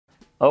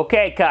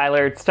Okay,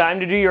 Kyler, it's time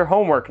to do your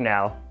homework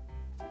now.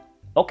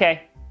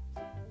 Okay.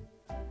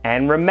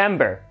 And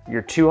remember,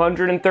 your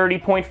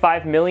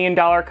 $230.5 million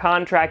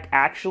contract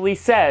actually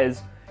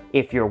says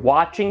if you're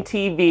watching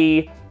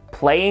TV,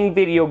 playing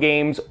video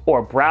games,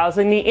 or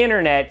browsing the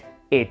internet,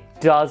 it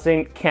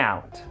doesn't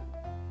count.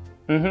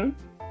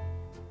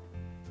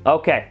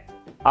 Okay,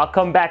 I'll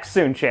come back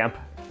soon, champ.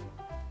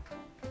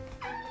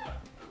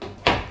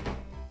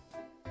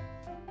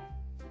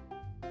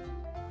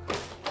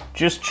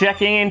 Just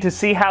checking in to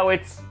see how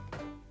it's...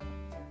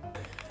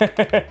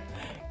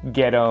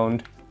 Get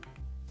owned.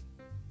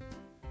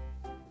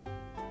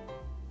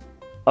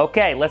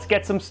 Okay, let's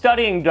get some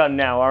studying done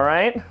now, all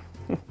right?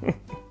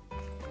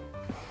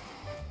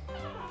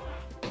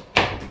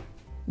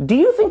 Do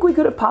you think we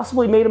could have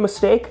possibly made a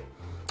mistake?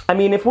 I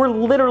mean, if we're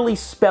literally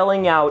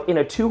spelling out in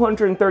a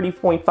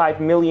 $230.5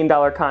 million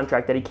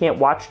contract that he can't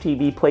watch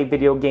TV, play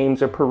video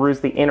games, or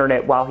peruse the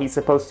internet while he's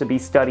supposed to be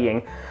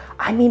studying,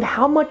 I mean,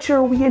 how much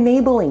are we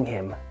enabling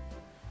him?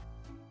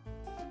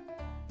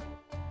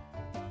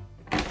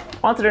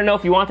 Wanted to know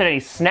if you wanted any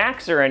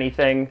snacks or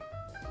anything.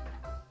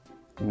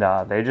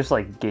 Nah, they just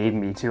gave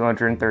me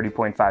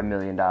 $230.5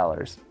 million.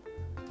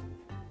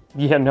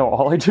 Yeah, no,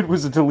 all I did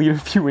was delete a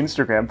few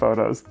Instagram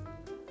photos.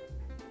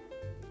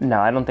 No,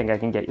 I don't think I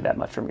can get you that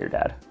much from your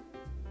dad.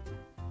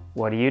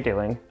 What are you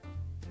doing?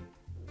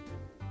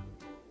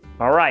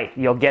 All right,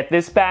 you'll get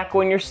this back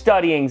when your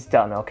studying's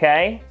done,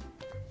 okay?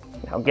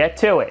 Now get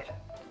to it.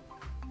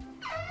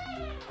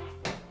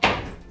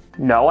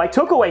 No, I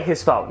took away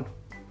his phone.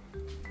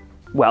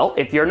 Well,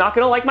 if you're not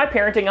gonna like my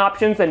parenting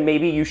options, then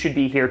maybe you should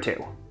be here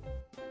too.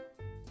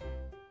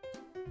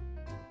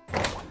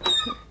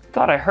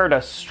 Thought I heard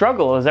a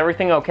struggle. Is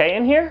everything okay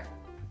in here?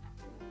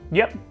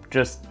 Yep,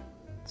 just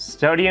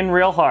studying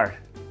real hard.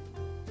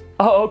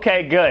 Oh,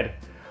 okay, good.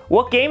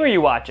 What game are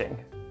you watching?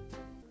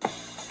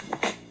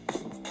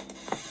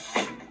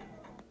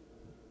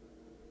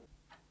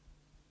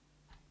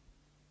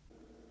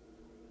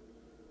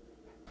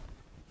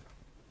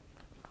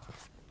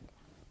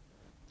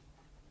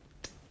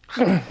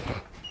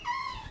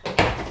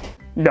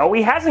 No,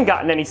 he hasn't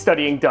gotten any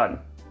studying done.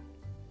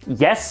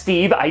 Yes,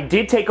 Steve, I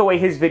did take away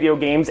his video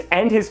games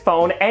and his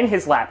phone and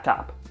his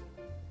laptop.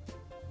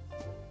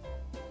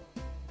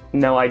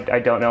 No, I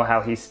don't know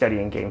how he's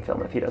studying game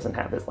film if he doesn't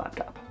have his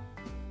laptop.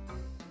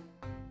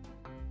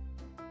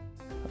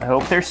 I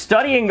hope there's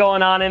studying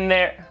going on in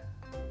there.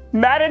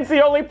 Madden's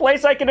the only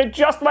place I can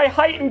adjust my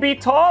height and be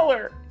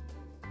taller.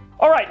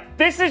 All right,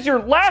 this is your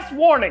last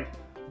warning.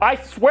 I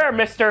swear,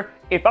 mister,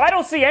 if I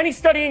don't see any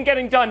studying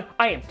getting done,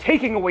 I am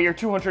taking away your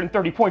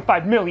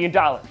 $230.5 million.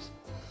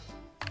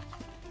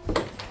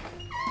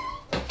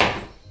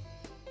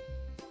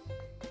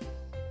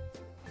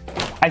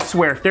 I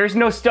swear, if there's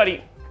no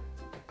study...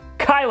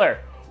 Kyler,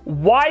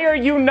 why are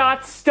you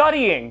not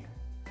studying?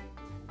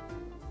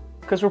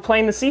 Because we're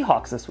playing the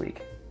Seahawks this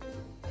week.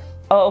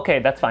 Oh, okay,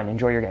 that's fine.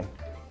 Enjoy your game.